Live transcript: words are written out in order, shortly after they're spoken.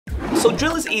So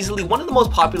drill is easily one of the most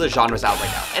popular genres out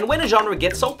right now. And when a genre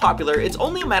gets so popular, it's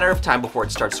only a matter of time before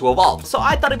it starts to evolve. So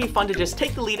I thought it'd be fun to just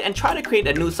take the lead and try to create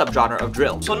a new subgenre of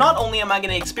drill. So not only am I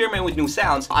going to experiment with new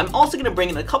sounds, I'm also going to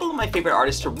bring in a couple of my favorite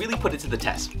artists to really put it to the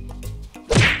test.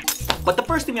 But the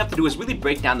first thing we have to do is really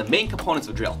break down the main components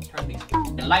of drill. Turn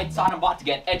these lights on, I'm about to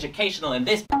get educational in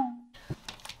this.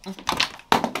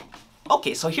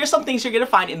 Okay, so here's some things you're gonna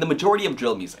find in the majority of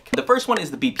drill music. The first one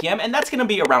is the BPM, and that's gonna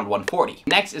be around 140.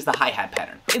 Next is the hi-hat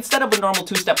pattern. Instead of a normal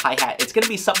two-step hi-hat, it's gonna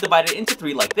be subdivided into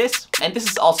 3 like this, and this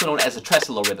is also known as a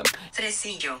tresillo rhythm.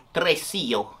 Tresillo.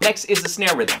 Tresillo. Next is the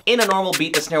snare rhythm. In a normal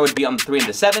beat, the snare would be on the 3 and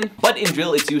the 7, but in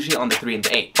drill, it's usually on the 3 and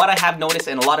the 8. But I have noticed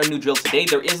in a lot of new drills today,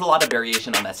 there is a lot of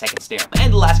variation on that second snare.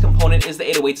 And the last component is the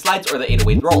 808 slides or the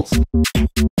 808 rolls.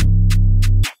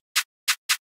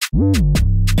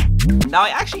 Now I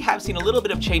actually have seen a little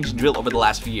bit of change in drill over the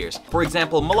last few years. For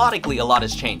example, melodically a lot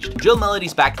has changed. Drill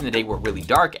melodies back in the day were really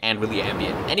dark and really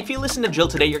ambient. And if you listen to drill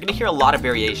today, you're gonna hear a lot of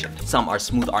variation. Some are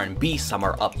smooth R&B, some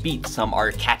are upbeat, some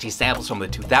are catchy samples from the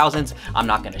 2000s. I'm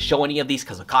not gonna show any of these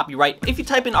because of copyright. If you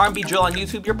type in R&B drill on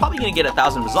YouTube, you're probably gonna get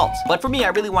 1,000 results. But for me, I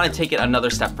really want to take it another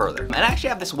step further. And I actually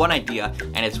have this one idea,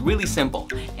 and it's really simple.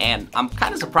 And I'm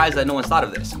kind of surprised that no one's thought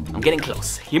of this. I'm getting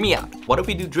close. Hear me out. What if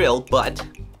we do drill, but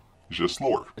just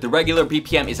slower? The regular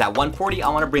BPM is at 140, I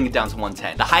want to bring it down to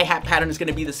 110. The hi-hat pattern is going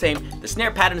to be the same, the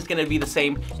snare pattern is going to be the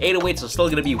same, 808s are still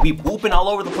going to be whooping all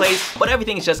over the place, but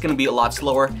everything is just going to be a lot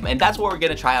slower, and that's what we're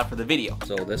going to try out for the video.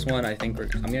 So this one, I think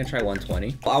I'm going to try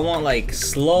 120. I want like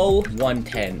slow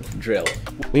 110 drill.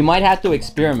 We might have to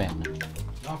experiment.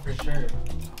 Oh, for sure.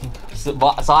 So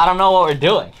I don't know what we're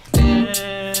doing.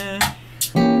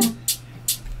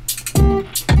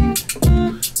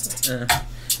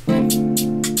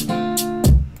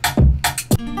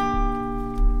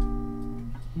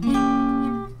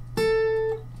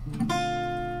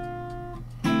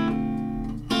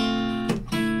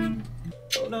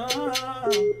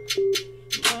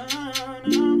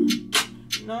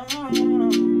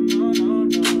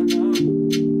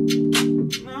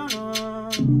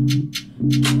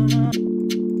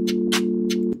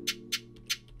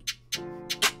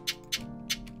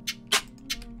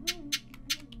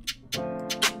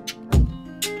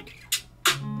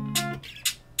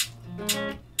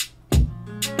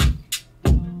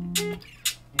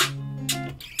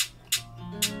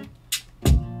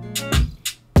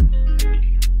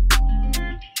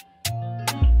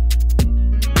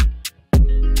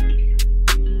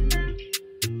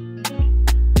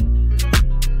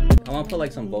 Put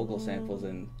like some vocal samples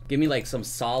and give me like some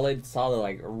solid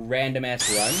like random ass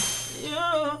run.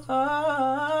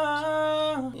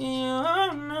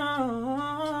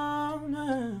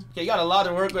 Yeah, you got a lot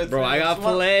to work with. Bro, I got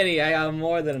plenty. I got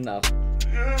more than enough.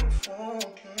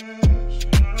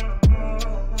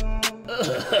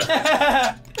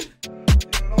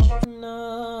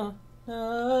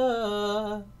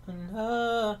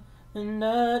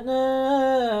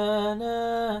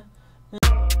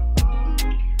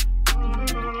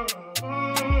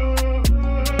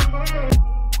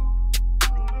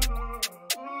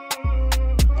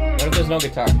 What if there's no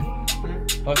guitar?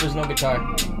 What if there's no guitar?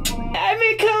 I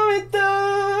be coming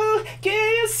through, give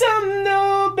you some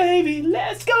new, baby.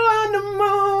 Let's go on the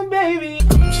moon, baby.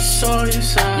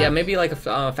 Yeah, maybe like a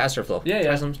faster flow. Yeah.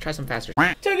 Try some faster.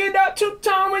 Take it out to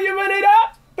town when you run it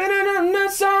up.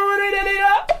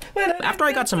 After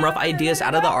I got some rough ideas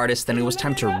out of the artist, then it was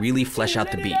time to really flesh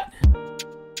out the beat.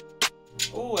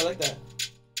 Oh, I like that.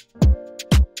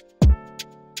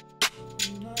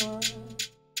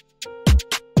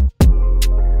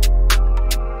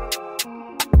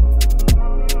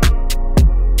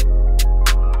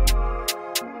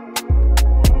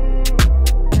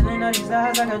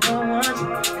 Like I do once,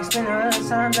 explaining all the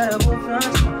times that I will front,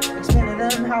 explaining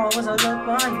them how I was all up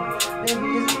on you. Baby,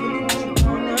 it's really what you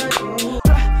wanna do.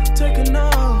 Take a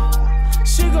note,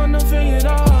 she gonna figure it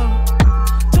out.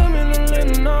 Tell me to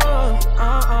let her know.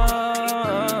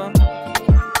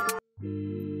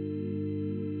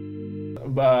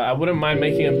 But I wouldn't mind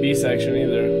making a B section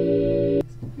either.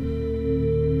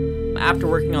 After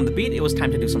working on the beat, it was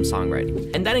time to do some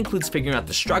songwriting. And that includes figuring out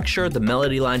the structure, the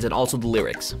melody lines, and also the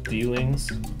lyrics. D-lings.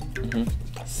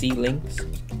 C-links.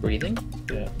 Breathing.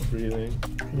 Yeah,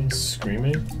 breathing.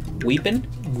 Screaming. Weeping.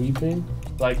 Weeping.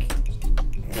 Like,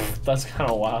 that's kind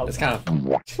of wild. It's kind of...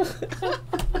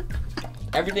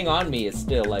 Everything on me is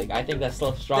still, like, I think that's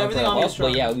still strong. Everything on me is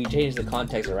strong. But yeah, we changed the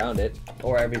context around it.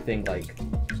 Or everything, like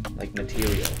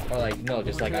material, or like no,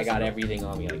 just like I got everything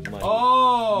on me, like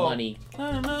money,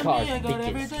 money, cars,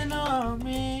 tickets.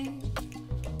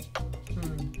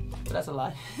 But that's a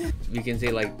lie. You can see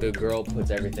like the girl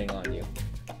puts everything on you.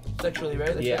 Sexually,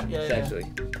 right? That's Yeah, right. sexually.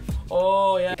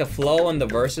 Oh yeah. The flow and the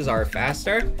verses are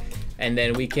faster, and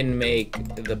then we can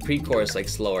make the pre-chorus like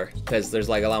slower because there's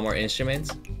like a lot more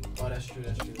instruments. Oh, that's true.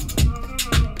 That's true.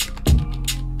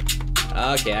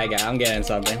 Okay, I'm getting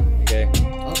something. Okay.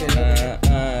 Okay.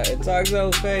 Talk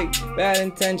so fake. Bad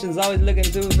intentions, always looking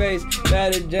two-faced.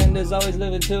 Bad agendas, always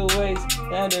living two ways.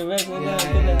 And the rest of them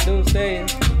gonna do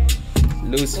stays.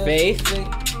 Lose faith.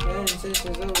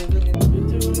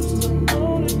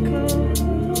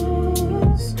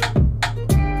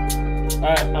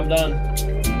 Alright, I'm done.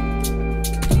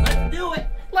 Let's do it.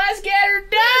 Let's get her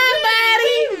done,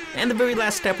 buddy. And the very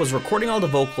last step was recording all the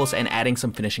vocals and adding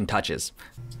some finishing touches.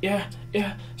 Yeah,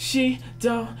 she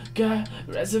don't got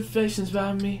reservations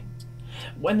about me.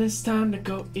 When it's time to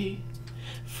go eat,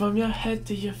 from your head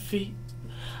to your feet,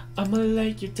 I'ma lay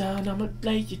you down, I'ma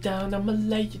lay you down, I'ma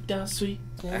lay you down, sweet.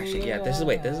 Actually, yeah, this is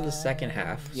the second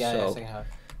half. Yeah, so, second half.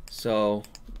 So,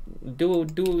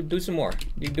 do some more.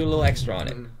 You do a little extra on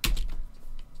it.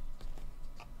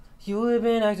 You have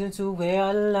been acting too way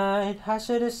out of line. I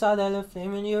should have saw that little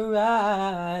flame in your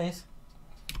eyes.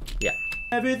 Yeah.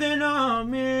 Everything on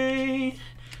me.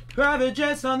 Private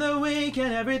jets on the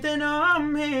weekend. Everything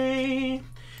on me.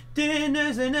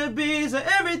 Dinners and the bees are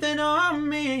everything on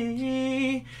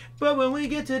me. But when we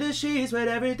get to the sheets, with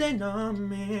everything on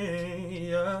me.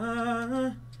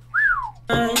 Yeah.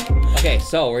 Okay,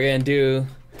 so we're gonna do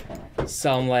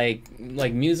some like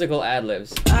musical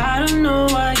ad-libs. I don't know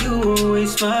why you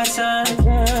waste my time.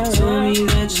 Tell me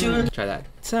that you Try that.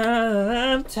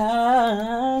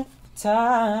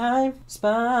 time,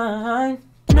 spine.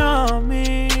 On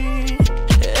me,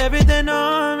 everything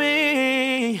on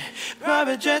me.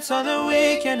 Private jets on the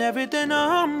weekend, everything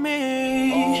on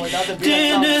me. Oh, without the beat,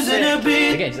 Dinners that and the We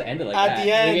beat. can just end it like At that.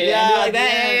 the end, We can yeah, end it like at the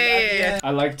that. end, I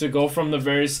like to go from the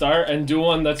very start and do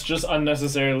one that's just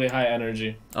unnecessarily high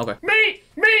energy. Okay. Me,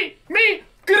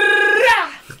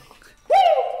 grrrah! Woo!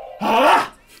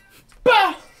 Ah!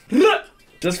 Bah! Ruh!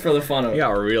 Just for the fun of We it.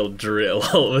 got a real drill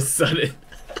all of a sudden.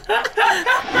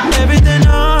 Everything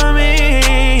on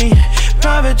me.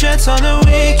 Private jets on the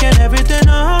weekend, everything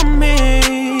on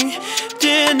me.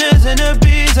 Dinners and the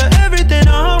bees are everything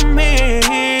on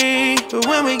me. But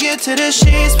when we get to the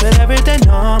sheets, put everything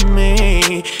on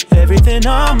me. Everything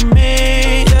on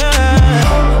me,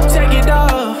 yeah. Take it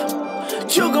off,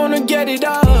 you gonna get it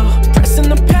off. Pressing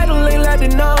the pedal, ain't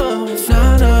letting off.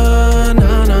 No, no,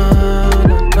 no, no,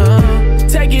 no, no.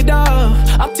 Take it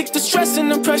off, I'll take the stress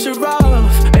and the pressure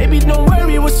off. Baby, don't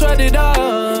worry, we'll sweat it off.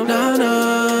 No,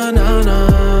 no, no, no, no, no.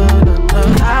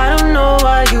 I don't know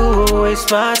why you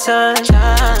waste my time.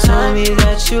 Tell me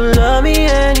that you love me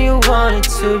and you want it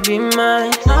to be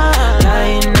mine.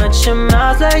 Lying at your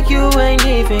mouth like you ain't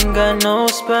even got no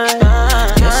spine.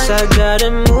 Guess I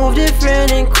gotta move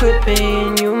different and quit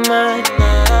paying you mine.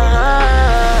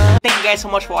 Thank you guys so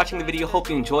much for watching the video. Hope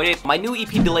you enjoyed it. My new EP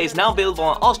Delay is now available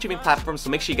on all streaming platforms, so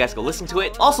make sure you guys go listen to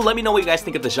it. Also, let me know what you guys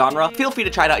think of the genre. Feel free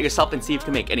to try it out yourself and see if you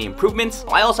can make any improvements.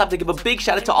 I also have to give a big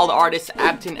shout out to all the artists,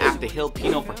 Abton, After Hill,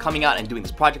 Pino, for coming out and doing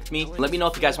this project with me. Let me know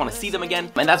if you guys want to see them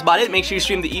again. And that's about it. Make sure you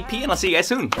stream the EP, and I'll see you guys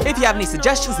soon. If you have any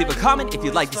suggestions, leave a comment. If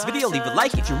you like this video, leave a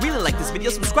like. If you really like this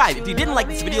video, subscribe. If you didn't like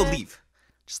this video, leave.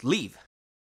 Just leave.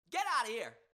 Get out of here.